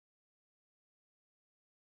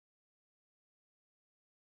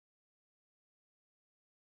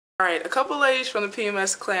Alright, a couple ladies from the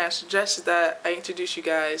PMS clan suggested that I introduce you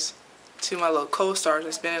guys to my little co-stars.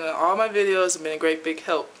 It's been in all my videos and been a great big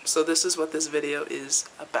help. So this is what this video is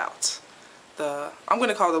about. I'm going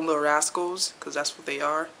to call them little rascals because that's what they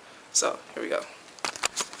are. So here we go.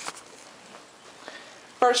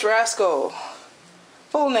 First rascal.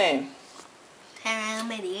 Full name.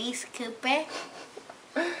 Tyrone Cooper.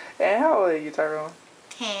 And how old are you, Tyrone?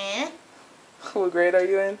 10. What grade are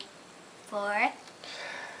you in? 4.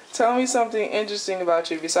 Tell me something interesting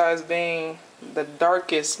about you besides being the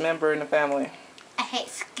darkest member in the family. I hate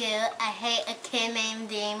school. I hate a kid named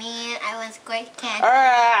Damien. I was great cat.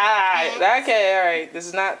 Alright, okay, alright. This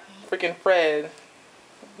is not freaking Fred.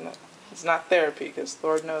 No, it's not therapy because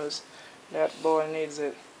Lord knows that boy needs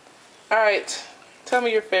it. Alright, tell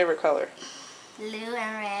me your favorite color. Blue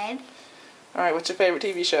and red. Alright, what's your favorite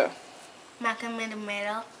TV show? Malcolm in the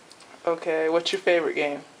Middle. Okay, what's your favorite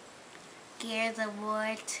game? Gears of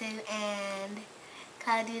War 2 and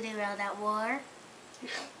Call of Duty World at War.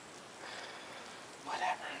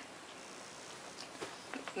 Whatever.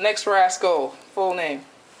 Next rascal, full name.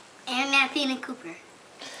 Ayane Cooper.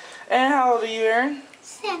 And how old are you, Aaron?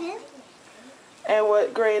 7. And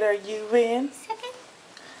what grade are you in? 2nd.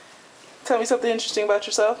 Tell me something interesting about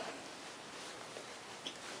yourself.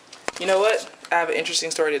 You know what? I have an interesting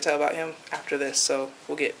story to tell about him after this, so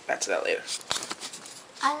we'll get back to that later.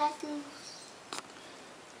 I like to.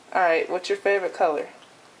 Alright, what's your favorite color?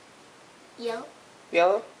 Yellow.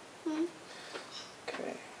 Yellow? Mm-hmm.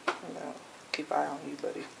 Okay. Now, keep an eye on you,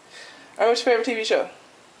 buddy. Alright, what's your favorite TV show?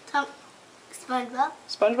 SpongeBob.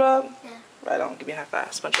 SpongeBob? Yeah. Right on. Give me a high five.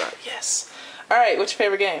 SpongeBob. Yes. Alright, what's your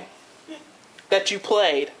favorite game? That you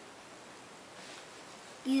played?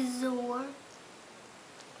 Gears of War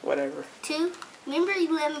Whatever. 2. Remember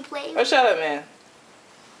you let me play? Oh, shut up, man.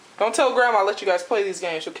 Don't tell Grandma I let you guys play these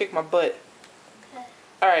games. She'll kick my butt. Okay.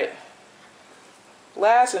 Alright.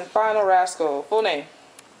 Last and final rascal. Full name.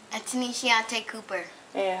 Ayane Cooper.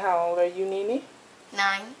 And how old are you, Nene?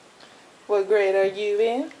 9. What grade are you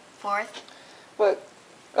in? 4th. What?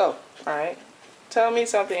 Oh, alright. Tell me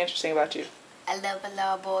something interesting about you. I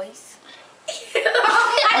love boys.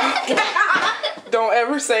 Don't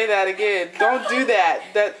ever say that again. Don't do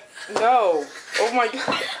that. No. Oh my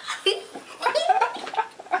god.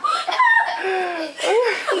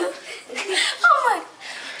 Oh my.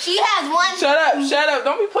 She has one. Shut up.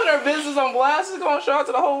 Don't be putting her business on blast. It's going to show out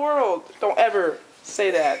to the whole world. Don't ever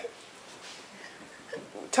say that.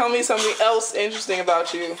 Tell me something else interesting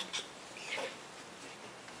about you.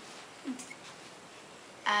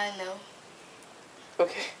 I don't know.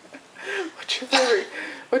 Okay.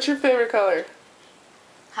 What's your favorite color?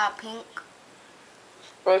 Hot pink.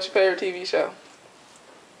 What's your favorite TV show?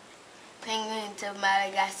 Penguins of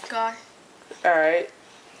Madagascar. Alright.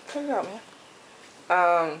 Cut it out,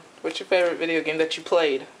 man. What's your favorite video game that you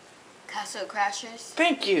played? Castle Crashers.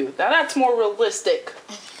 Thank you. Now that's more realistic.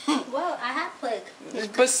 Well, I have played.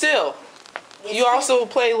 But still, you also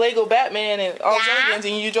play Lego Batman and all those other games,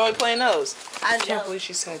 and you enjoy playing those. I can't believe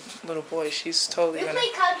she said little boy. She's totally gonna.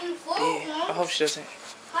 We play Call of Duty 4. Yeah, I hope she doesn't.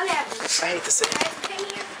 I hate to say it.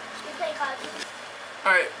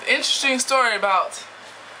 Alright, interesting story about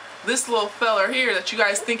this little feller here that you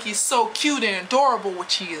guys think he's so cute and adorable,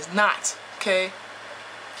 which he is not, okay?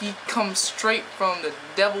 He comes straight from the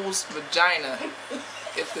devil's vagina,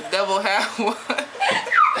 if the devil had one.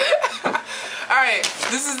 Alright,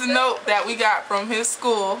 this is the note that we got from his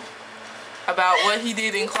school about what he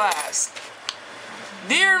did in class.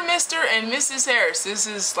 Dear Mr. and Mrs. Harris, this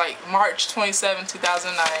is like March 27,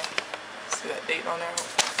 2009. See that date on there?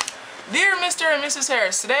 Dear Mr. and Mrs.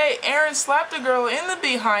 Harris, today Aaron slapped a girl in the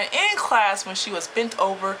behind in class when she was bent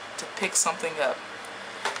over to pick something up.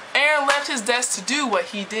 Aaron left his desk to do what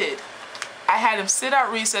he did. I had him sit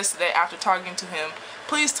out recess today after talking to him.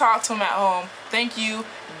 Please talk to him at home. Thank you,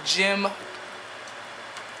 Jim. I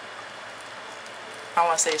don't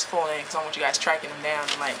want to say his full name because I want you guys tracking him down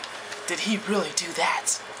and like, did he really do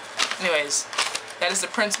that? Anyways, that is the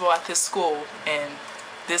principal at this school and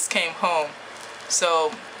this came home.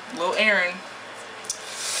 So, little Aaron,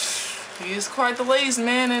 he is quite the ladies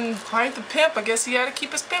man and quite the pimp. I guess he had to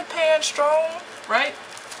keep his pimp hand strong, right?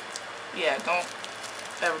 Yeah, don't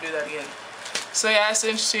ever do that again. So yeah, that's an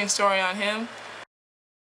interesting story on him.